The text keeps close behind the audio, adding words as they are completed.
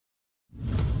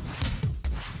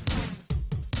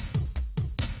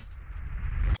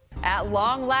At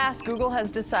long last, Google has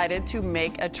decided to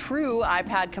make a true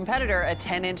iPad competitor, a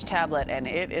 10-inch tablet, and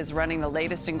it is running the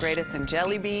latest and greatest in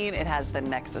Jelly Bean. It has the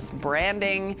Nexus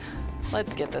branding.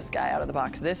 Let's get this guy out of the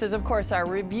box. This is, of course, our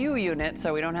review unit,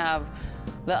 so we don't have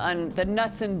the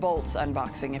nuts and bolts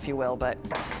unboxing, if you will, but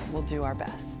we'll do our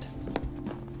best.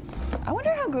 I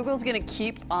wonder how Google's going to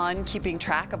keep on keeping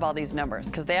track of all these numbers,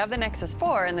 because they have the Nexus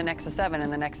 4 and the Nexus 7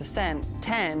 and the Nexus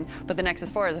 10, but the Nexus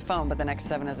 4 is a phone, but the Nexus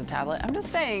 7 is a tablet. I'm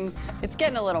just saying it's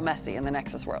getting a little messy in the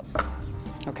Nexus world.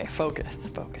 Okay, focus.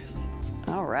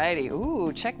 Alrighty,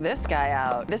 ooh, check this guy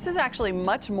out. This is actually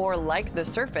much more like the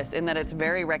Surface in that it's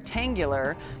very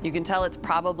rectangular. You can tell it's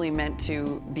probably meant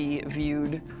to be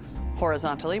viewed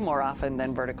horizontally more often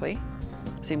than vertically.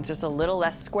 Seems just a little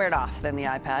less squared off than the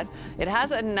iPad. It has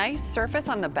a nice surface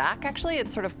on the back, actually.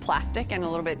 It's sort of plastic and a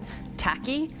little bit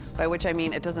tacky, by which I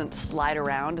mean it doesn't slide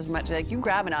around as much. Like you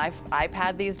grab an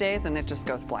iPad these days and it just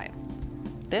goes flying.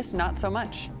 This, not so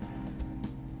much.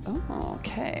 Oh,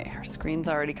 okay, our screen's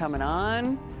already coming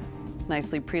on.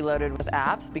 Nicely preloaded with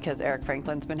apps because Eric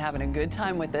Franklin's been having a good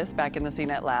time with this back in the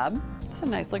CNET lab. It's a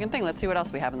nice looking thing. Let's see what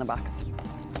else we have in the box.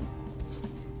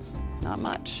 Not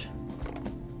much.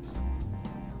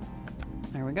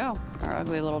 There we go, our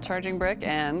ugly little charging brick,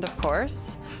 and of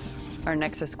course, our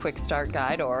Nexus Quick Start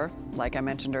Guide, or like I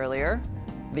mentioned earlier,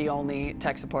 the only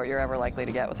tech support you're ever likely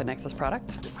to get with a Nexus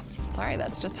product. Sorry,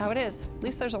 that's just how it is. At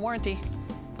least there's a warranty.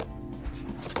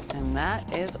 And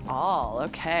that is all,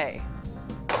 okay.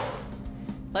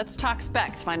 Let's talk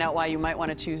specs, find out why you might want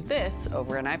to choose this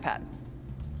over an iPad.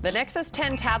 The Nexus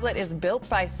 10 tablet is built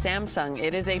by Samsung.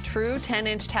 It is a true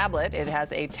 10-inch tablet. It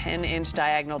has a 10-inch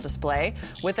diagonal display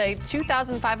with a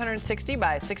 2560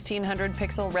 by 1600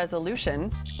 pixel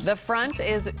resolution. The front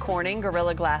is Corning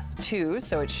Gorilla Glass 2,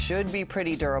 so it should be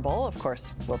pretty durable. Of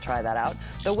course, we'll try that out.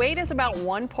 The weight is about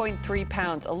 1.3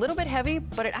 pounds, a little bit heavy,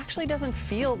 but it actually doesn't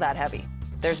feel that heavy.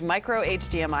 There's micro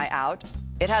HDMI out.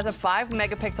 It has a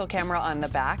 5-megapixel camera on the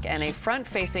back and a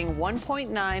front-facing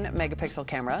 1.9-megapixel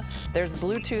camera. There's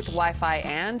Bluetooth, Wi-Fi,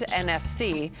 and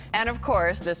NFC. And of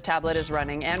course, this tablet is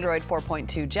running Android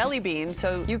 4.2 Jelly Bean,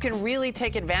 so you can really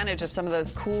take advantage of some of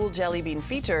those cool Jelly Bean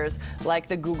features like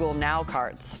the Google Now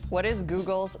cards. What is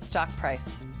Google's stock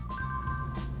price?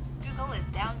 Google is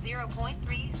down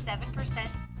 0.37%.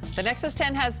 The Nexus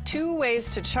 10 has 2 ways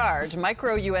to charge,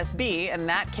 micro USB, and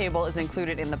that cable is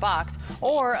included in the box,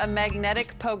 or a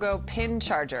magnetic pogo pin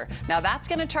charger. Now that's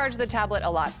going to charge the tablet a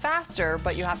lot faster,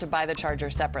 but you have to buy the charger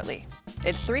separately.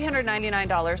 It's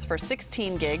 $399 for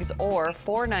 16 gigs or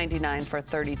 $499 for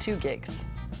 32 gigs.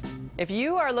 If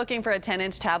you are looking for a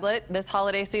 10-inch tablet this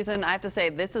holiday season, I have to say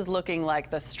this is looking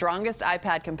like the strongest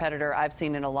iPad competitor I've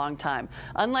seen in a long time.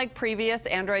 Unlike previous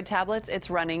Android tablets, it's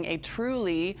running a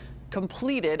truly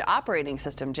completed operating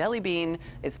system. Jelly Bean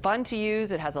is fun to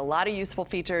use, it has a lot of useful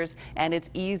features, and it's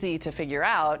easy to figure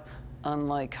out,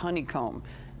 unlike Honeycomb.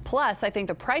 Plus, I think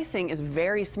the pricing is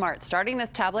very smart. Starting this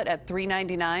tablet at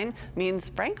 $399 means,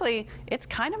 frankly, it's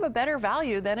kind of a better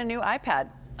value than a new iPad.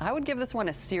 I would give this one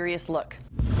a serious look.